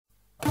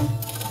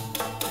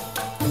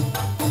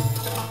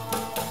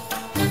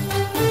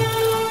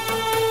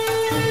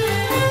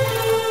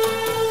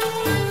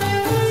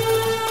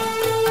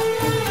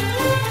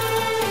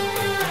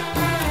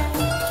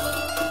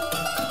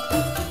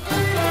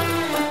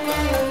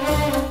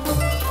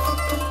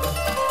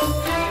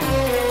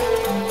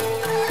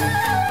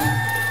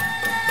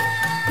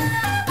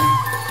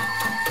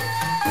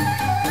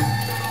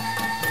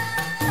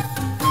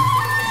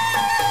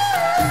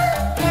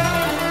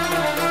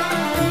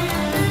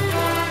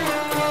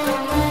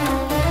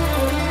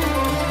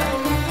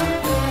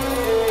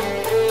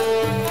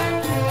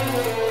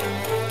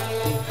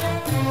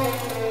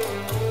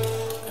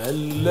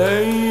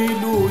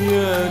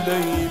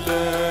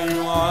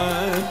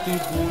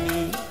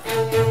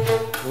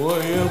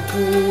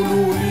ويقول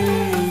لي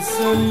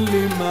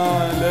سلم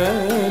على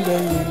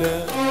ليلى.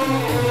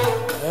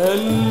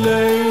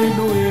 الليل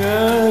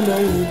يا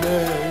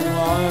ليلى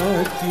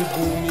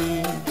يعاتبني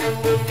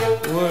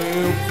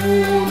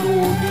ويقول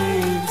لي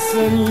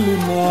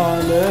سلم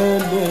على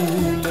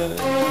ليلى.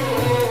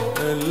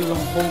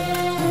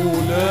 الحب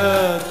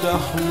لا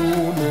تحلو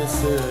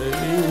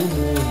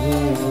نسائمه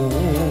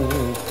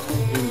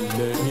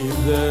إلا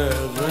إذا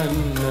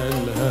غنى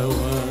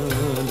الهوى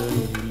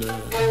ليلى.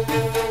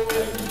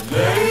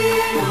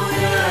 الليل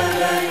يا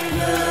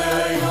ليلى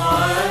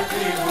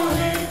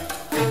يعاتبني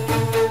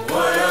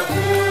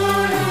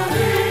ويقول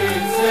لي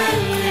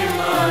سلم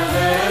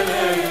على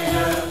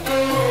ليلى.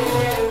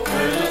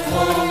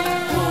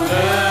 الحب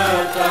لا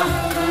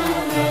تحلو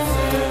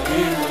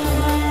نسائمه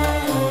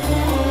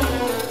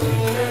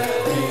إلا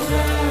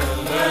إذا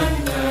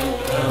غنى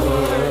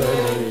الهوى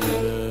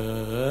ليلى.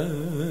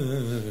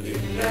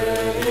 إلا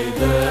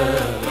إذا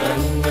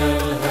غنى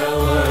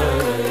الهوى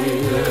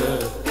ليلى.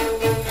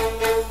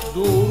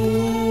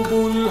 دروب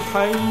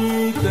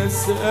الحي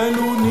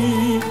تسألني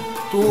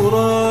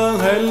ترى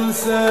هل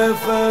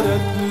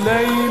سافرت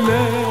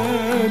ليلى.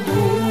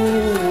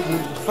 دروب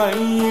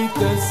الحي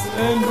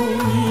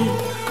تسألني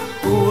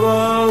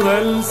ترى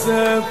هل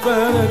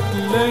سافرت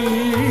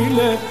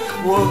ليلى.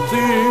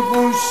 وطيب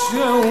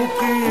الشوق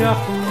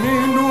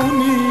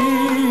يحملني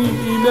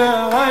إلى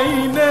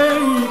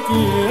عينيك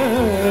يا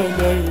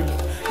ليلى.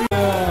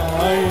 إلى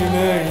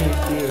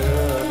عينيك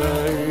يا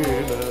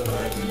ليلى.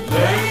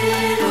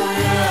 الليل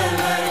يا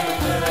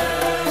ليلى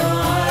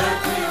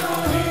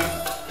يعاتبني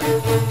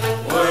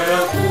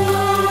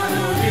ويقول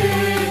لي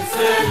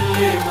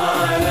سلم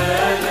على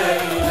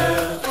ليلى.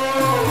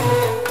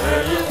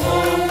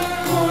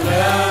 الحب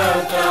لا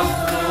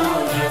تحلو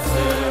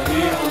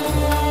نسائمه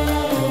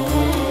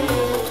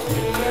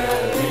إلا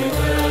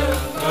إذا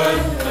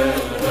غنى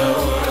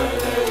الهوى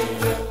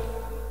ليلى.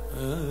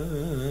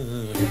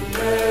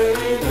 إلا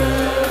إذا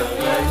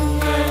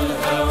غنى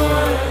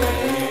الهوى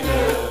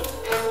ليلى.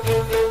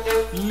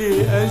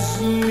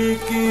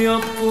 لأجلك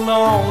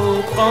يطلع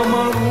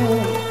القمر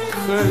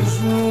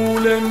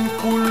خجولا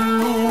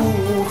كله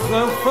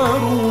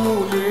خفر.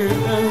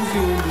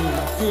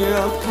 لأجلك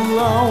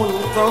يطلع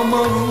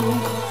القمر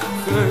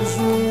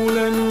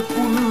خجولا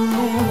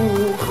كله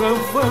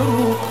خفر.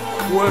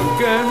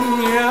 وكم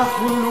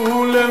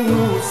يحلو له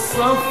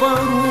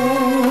السفر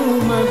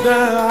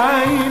مدى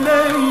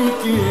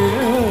عينيك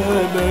يا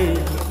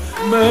ليلى.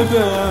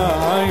 مدى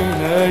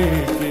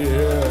عينيك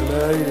يا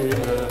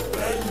ليلى.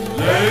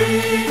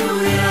 الليل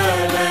يا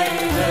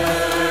ليلى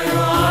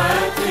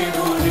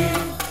يعاتبني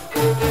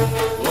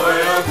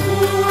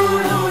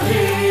ويقول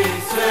لي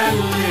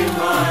سلم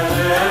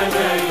على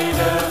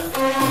ليلى.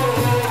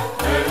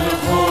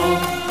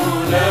 الحب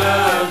لا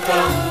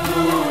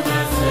تحلو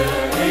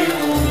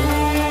نسائمه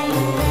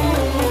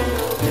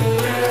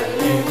إلا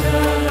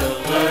إذا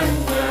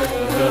غنى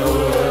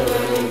الهوى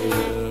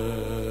ليلى.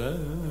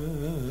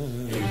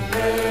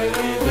 إلا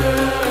إذا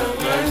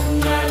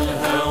غنى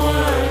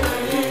الهوى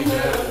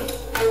ليلى.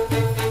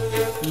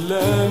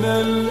 لنا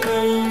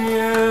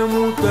الأيام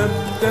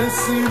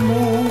تبتسم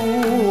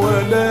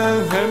ولا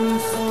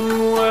همس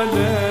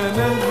ولا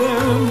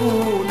ندم.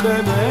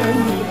 لنا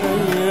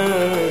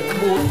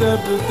الأيام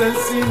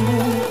تبتسم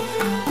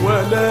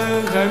ولا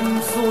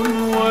همس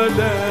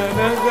ولا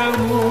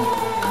ندم.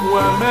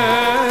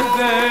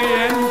 وماذا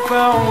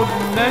ينفع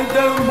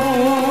الندم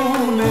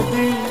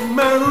نديم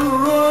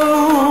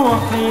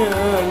الروح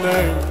يا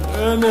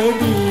ليلى.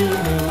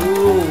 نديم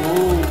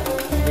الروح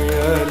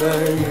يا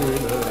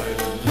ليلى.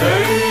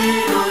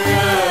 الليل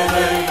يا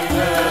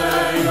ليلى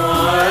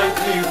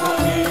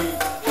يعاتبني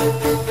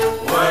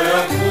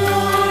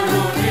ويقول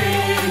لي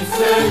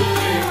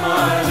سلم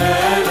على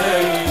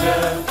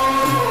ليلى.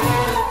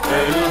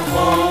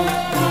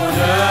 الحب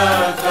لا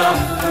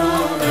تحلو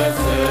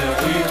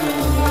نسائمه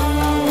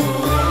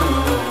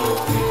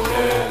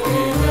إلا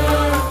إذا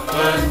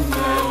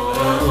غنى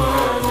الهوى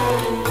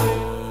ليلى.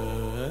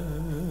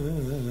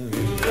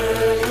 إلا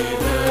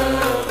إذا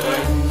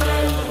غنى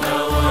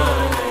الهوى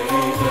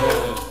ليلى.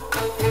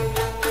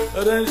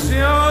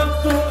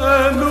 رجعت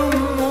ألم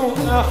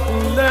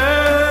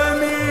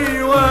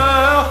أحلامي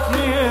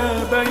وأحيا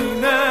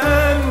بين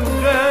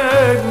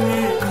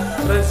أنغامي.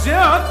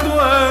 رجعت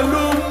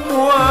ألم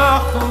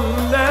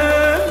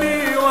أحلامي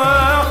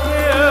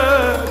وأحيا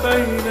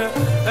بين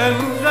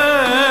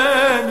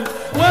أنغامي.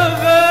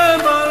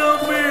 وغاب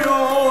ربيع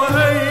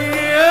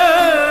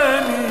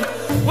أيامي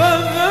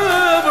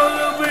وغاب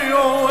ربيع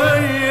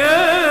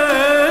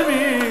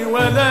أيامي.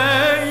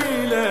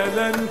 وليلى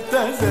لن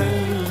تزل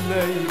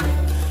ليلى.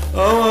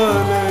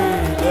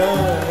 ليلى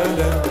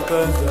لن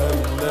تزل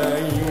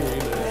ليلى.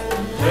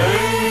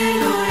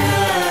 الليل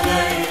يا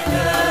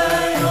ليلى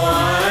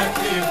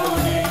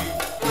يعاتبني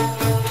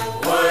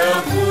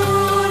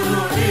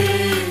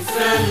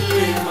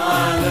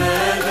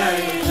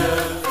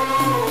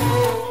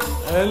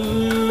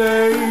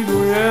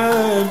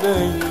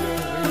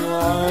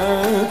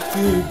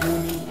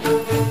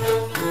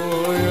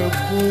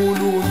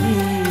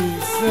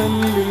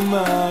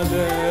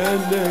على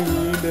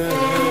ليلى،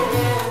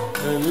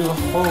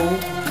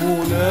 الحب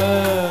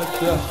لا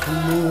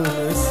تحلو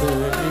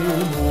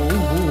نسائمه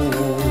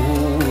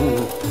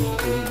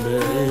إلا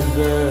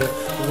إذا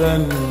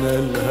غنى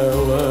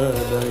الهوى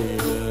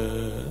ليلى،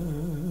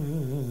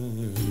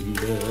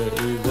 إلا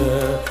إذا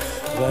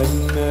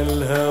غنى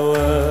الهوى